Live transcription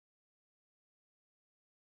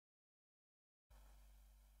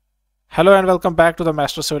Hello and welcome back to the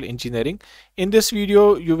Master Civil Engineering. In this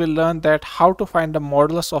video, you will learn that how to find the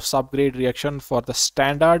modulus of subgrade reaction for the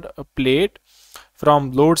standard plate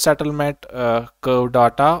from load settlement curve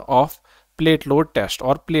data of plate load test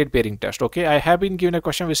or plate bearing test. Okay, I have been given a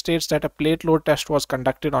question which states that a plate load test was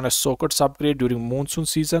conducted on a socket subgrade during monsoon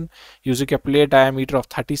season using a plate diameter of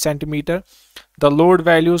 30 centimeter. The load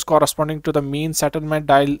values corresponding to the mean settlement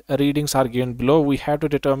dial readings are given below. We have to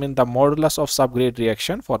determine the modulus of subgrade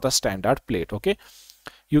reaction for the standard plate. Okay,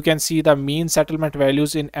 you can see the mean settlement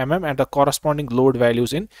values in mm and the corresponding load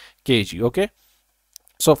values in kg. Okay,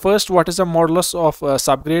 so first, what is the modulus of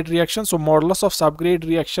subgrade reaction? So modulus of subgrade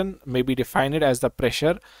reaction may be defined as the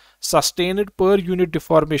pressure sustained per unit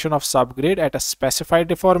deformation of subgrade at a specified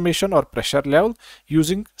deformation or pressure level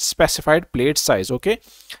using specified plate size. Okay,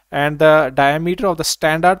 and the diameter of the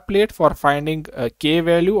standard plate for finding K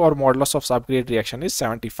value or modulus of subgrade reaction is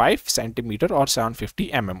 75 centimeter or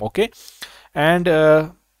 750 mm. Okay, and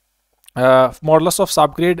modulus of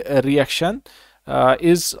subgrade reaction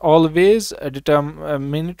is always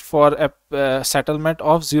determined for a settlement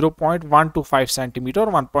of 0.125 centimeter or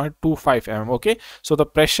 1.25 mm. Okay, so the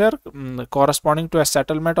pressure corresponding to a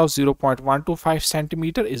settlement of 0.125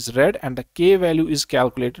 centimeter is read, and the K value is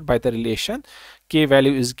calculated by the relation K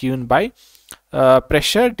value is given by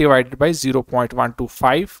pressure divided by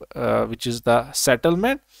 0.125, which is the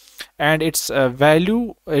settlement, and its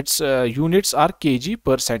value, its units are kg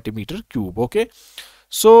per centimeter cube. Okay,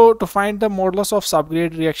 so to find the modulus of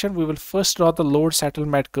subgrade reaction, we will first draw the load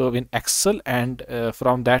settlement curve in Excel, and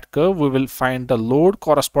from that curve we will find the load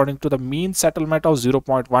corresponding to the mean settlement of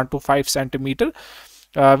 0.125 centimeter,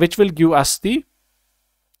 which will give us the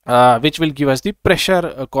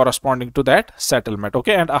pressure corresponding to that settlement.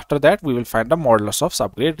 Okay, and after that we will find the modulus of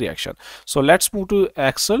subgrade reaction. So let's move to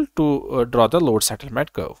Excel to draw the load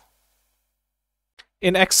settlement curve.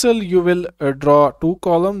 In Excel, you will draw two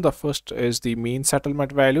columns. The first is the mean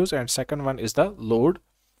settlement values, and second one is the load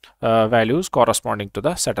values corresponding to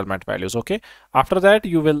the settlement values. Okay, after that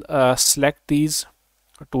you will select these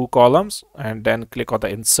two columns and then click on the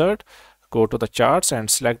insert, go to the charts and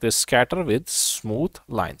select this scatter with smooth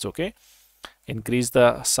lines. Okay, increase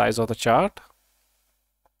the size of the chart.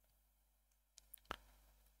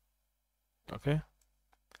 Okay,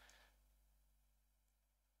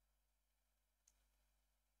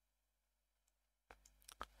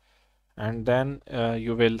 and then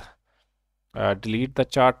you will delete the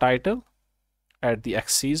chart title, add the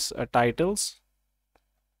axis titles.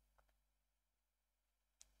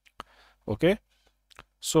 Okay,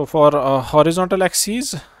 so for horizontal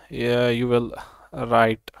axis, you will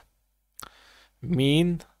write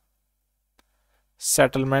mean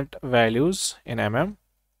settlement values in mm,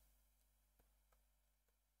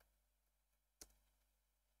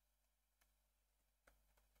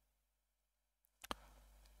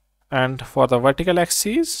 and for the vertical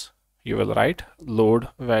axis you will write load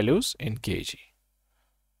values in kg.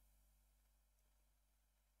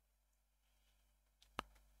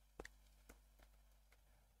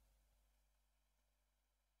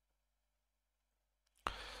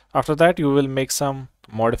 After that you will make some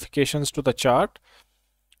modifications to the chart.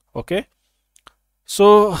 Okay,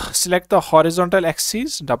 so select the horizontal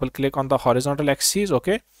axis, double click on the horizontal axis.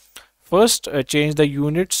 Okay, first change the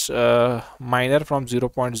units minor from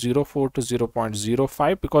 0.04 to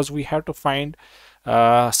 0.05 because we have to find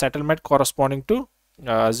settlement corresponding to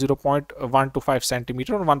 0.125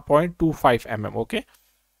 centimeter or 1.25 mm. Okay,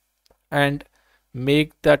 and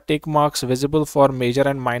make the tick marks visible for major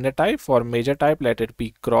and minor type. For major type, let it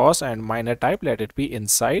be cross, and minor type, let it be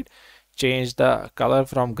inside. Change the color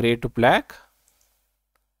from gray to black.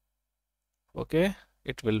 Okay,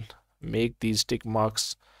 it will make these tick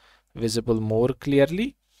marks visible more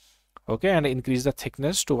clearly. Okay, and increase the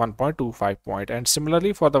thickness to 1.25 point. And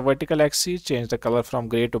similarly for the vertical axis, change the color from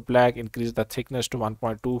gray to black, increase the thickness to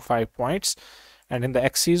 1.25 points. And in the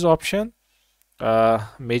axis option,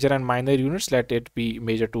 major and minor units, let it be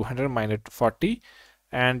major 200, minor 40,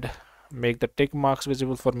 and make the tick marks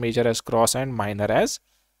visible for major as cross and minor as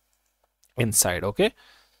inside. Okay,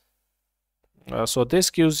 so this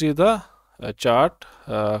gives you the chart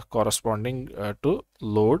corresponding to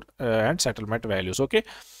load and settlement values. Okay,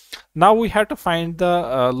 now we have to find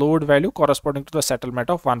the load value corresponding to the settlement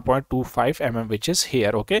of 1.25 mm, which is here.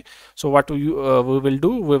 Okay, so what we will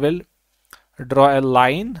do, we will draw a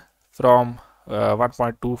line from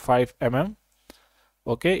 1.25 mm.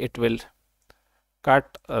 Okay, it will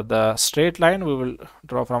cut the straight line. We will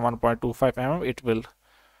draw from 1.25 mm. It will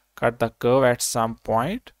cut the curve at some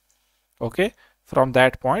point. Okay, from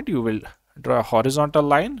that point you will draw a horizontal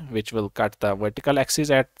line which will cut the vertical axis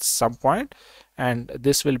at some point, and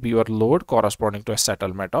this will be your load corresponding to a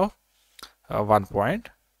settlement of 1.25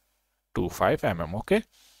 mm. Okay,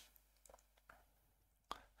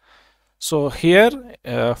 so here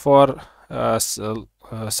for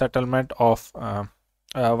settlement of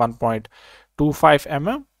 1.25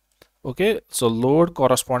 mm. Okay, so load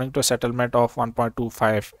corresponding to a settlement of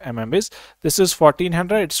 1.25 mm is, this is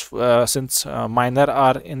 1400. It's since minor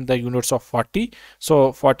are in the units of 40,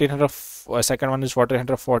 so 1400, second one is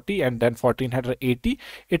 1440 and then 1480.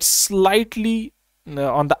 It's slightly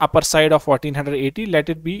on the upper side of 1480. Let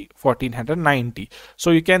it be 1490. So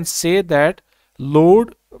you can say that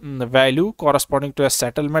load value corresponding to a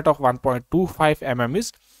settlement of 1.25 mm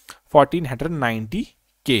is 1490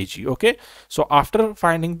 kg. Okay, so after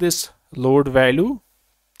finding this load value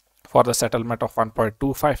for the settlement of 1.25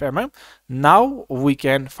 mm, now we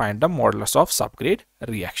can find the modulus of subgrade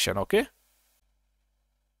reaction. Okay,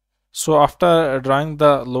 so after drawing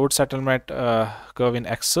the load settlement curve in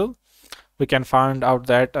Excel, we can find out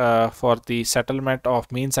that for the settlement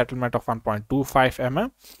of mean settlement of 1.25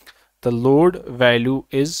 mm, the load value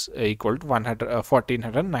is equal to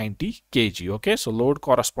 1490 kg. Okay, so load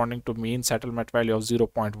corresponding to mean settlement value of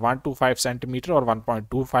 0.125 centimeter or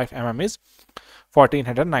 1.25 mm is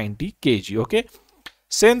 1490 kg. Okay,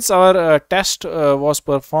 since our test was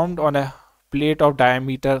performed on a plate of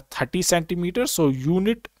diameter 30 centimeters, so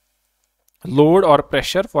unit load or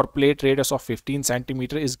pressure for plate radius of 15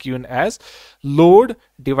 centimeter is given as load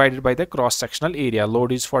divided by the cross sectional area.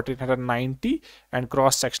 Load is 1490 and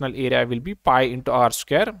cross sectional area will be pi into r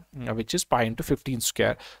square, which is pi into 15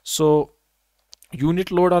 square. So unit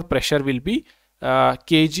load or pressure will be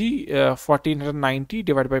kg 1490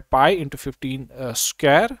 divided by pi into 15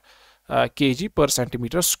 square kg per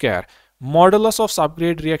centimeter square. Modulus of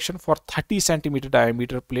subgrade reaction for 30 centimeter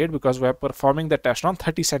diameter plate, because we are performing the test on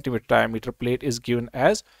 30 centimeter diameter plate, is given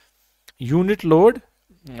as unit load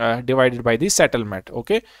divided by the settlement.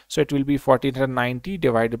 Okay, so it will be 1490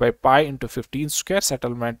 divided by pi into 15 square.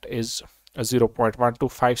 Settlement is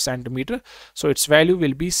 0.125 centimeter, so its value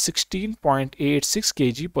will be 16.86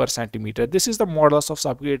 kg per centimeter. This is the modulus of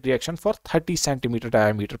subgrade reaction for 30 centimeter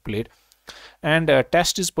diameter plate, and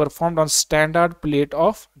test is performed on standard plate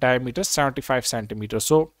of diameter 75 centimeters.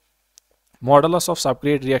 So modulus of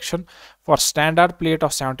subgrade reaction for standard plate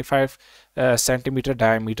of 75 centimeter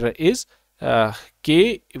diameter is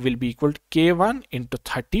K will be equal to K1 into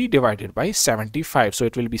 30 divided by 75. So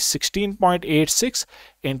it will be 16.86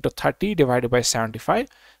 into 30 divided by 75,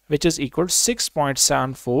 which is equal to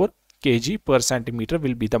 6.74 kg per centimeter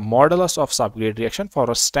will be the modulus of subgrade reaction for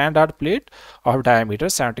a standard plate of diameter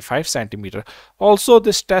 75 centimeter. Also,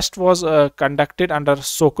 this test was conducted under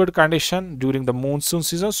soaked condition during the monsoon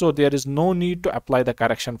season, so there is no need to apply the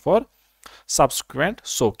correction for subsequent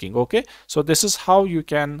soaking. Okay, so this is how you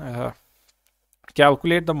can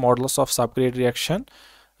calculate the modulus of subgrade reaction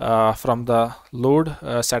from the load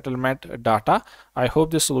settlement data. I hope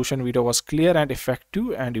this solution video was clear and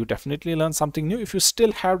effective and you definitely learned something new. If you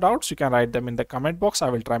still have doubts, you can write them in the comment box. I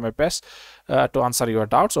will try my best to answer your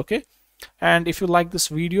doubts. Okay, and if you like this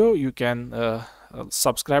video, you can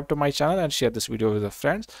subscribe to my channel and share this video with your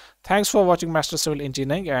friends. Thanks for watching Master Civil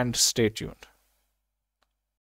Engineering and stay tuned.